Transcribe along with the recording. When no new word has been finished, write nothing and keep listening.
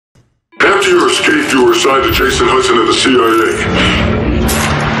year escaped, you were assigned to Jason Hudson at the CIA.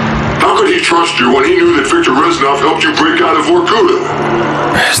 How could he trust you when he knew that Victor Reznov helped you break out of Vorkuta?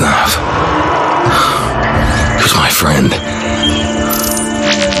 Reznov? He was my friend.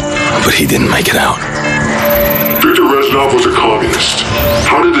 But he didn't make it out. Victor Reznov was a communist.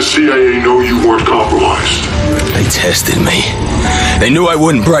 How did the CIA know you weren't compromised? They tested me. They knew I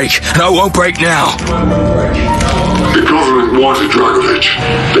wouldn't break, and I won't break now. The government wanted Dragovich.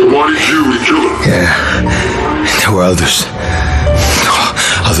 They wanted you to kill him. Yeah. There were others.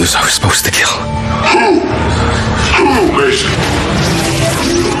 Others I was supposed to kill. Who? Who, Mason?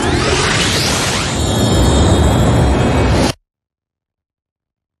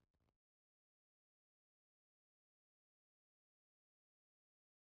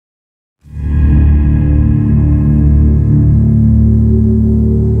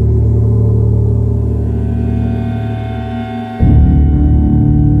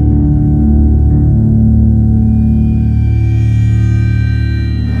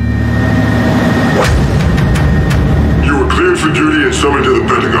 Summoned to the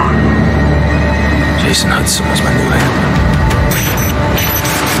Pentagon. Jason Hudson was my new man.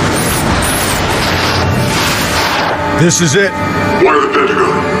 This is it. Why the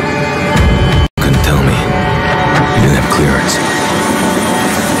Pentagon? Couldn't tell me. You didn't have clearance.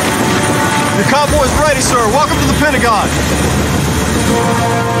 Your convoy's ready, sir. Welcome to the Pentagon.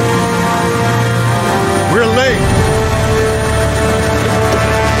 We're late.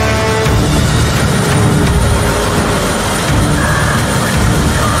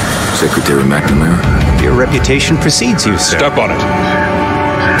 Secretary McNamara? Your reputation precedes you, sir. Step on it.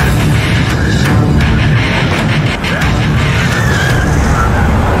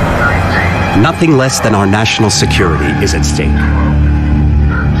 Nothing less than our national security is at stake.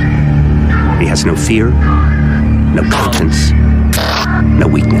 He has no fear, no conscience, no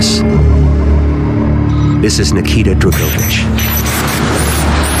weakness. This is Nikita Dragovich.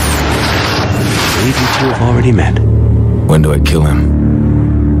 I believe you two have already met. When do I kill him?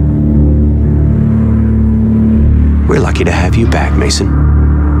 We're lucky to have you back, Mason.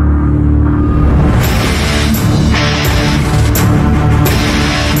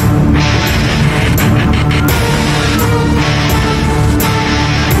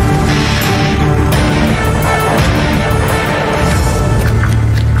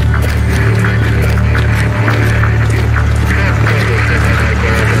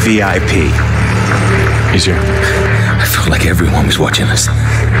 VIP. Is there? I felt like everyone was watching us.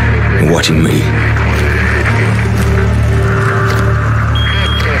 And watching me.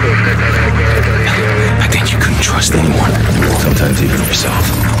 Trust anyone. Sometimes even yourself.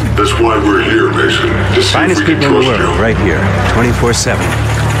 That's why we're here, Mason. To see Finest if we people can in the trust world, you. right here, 24/7.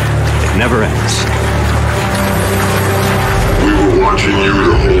 It never ends. We were watching you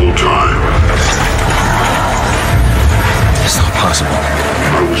the whole time. It's not possible.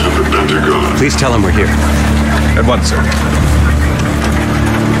 I was at the Pentagon. Please tell him we're here. At once, sir.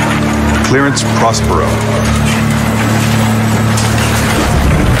 Clearance Prospero.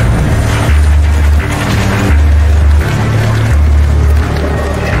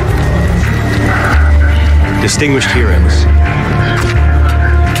 Distinguished heroes.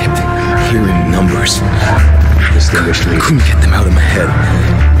 I kept hearing numbers. Distinguished I leaders. couldn't get them out of my head.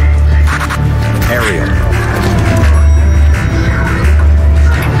 Ariel.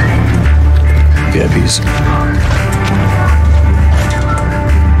 VIPs.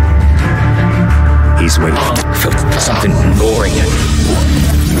 He's waiting. I felt something gnawing at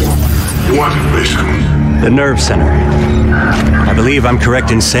me. What, Mason? The nerve center. I believe I'm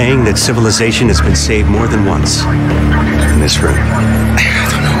correct in saying that civilization has been saved more than once. In this room. I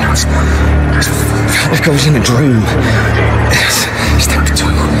don't know. It felt like I was in a dream. Step 2.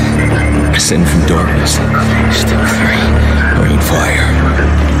 Ascend from darkness. Step 3. Rain fire.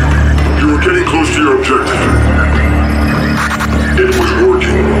 You were getting close to your objective. It was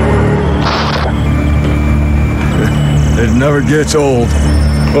working. It never gets old.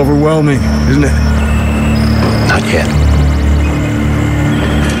 Overwhelming, isn't it? Not yet.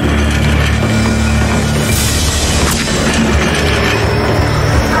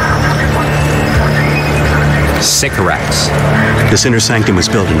 Sycorax. This inner sanctum was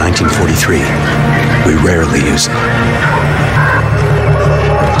built in 1943. We rarely use it.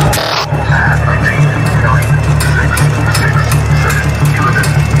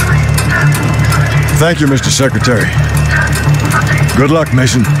 Thank you, Mr. Secretary. Good luck,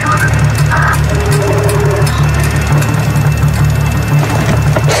 Mason.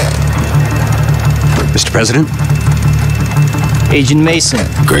 Mr. President? Agent Mason.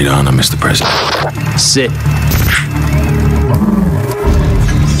 Great honor, Mr. President. Sit.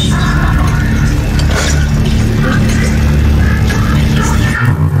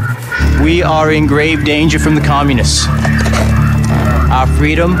 We are in grave danger from the communists. Our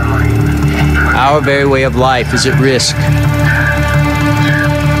freedom, our very way of life is at risk.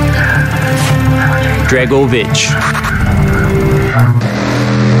 Dragovich.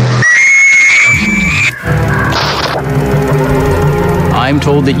 I'm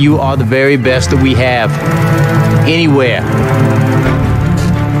told that you are the very best that we have. Anywhere.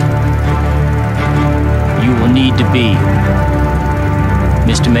 You will need to be.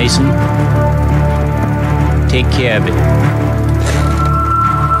 Mr. Mason, take care of it.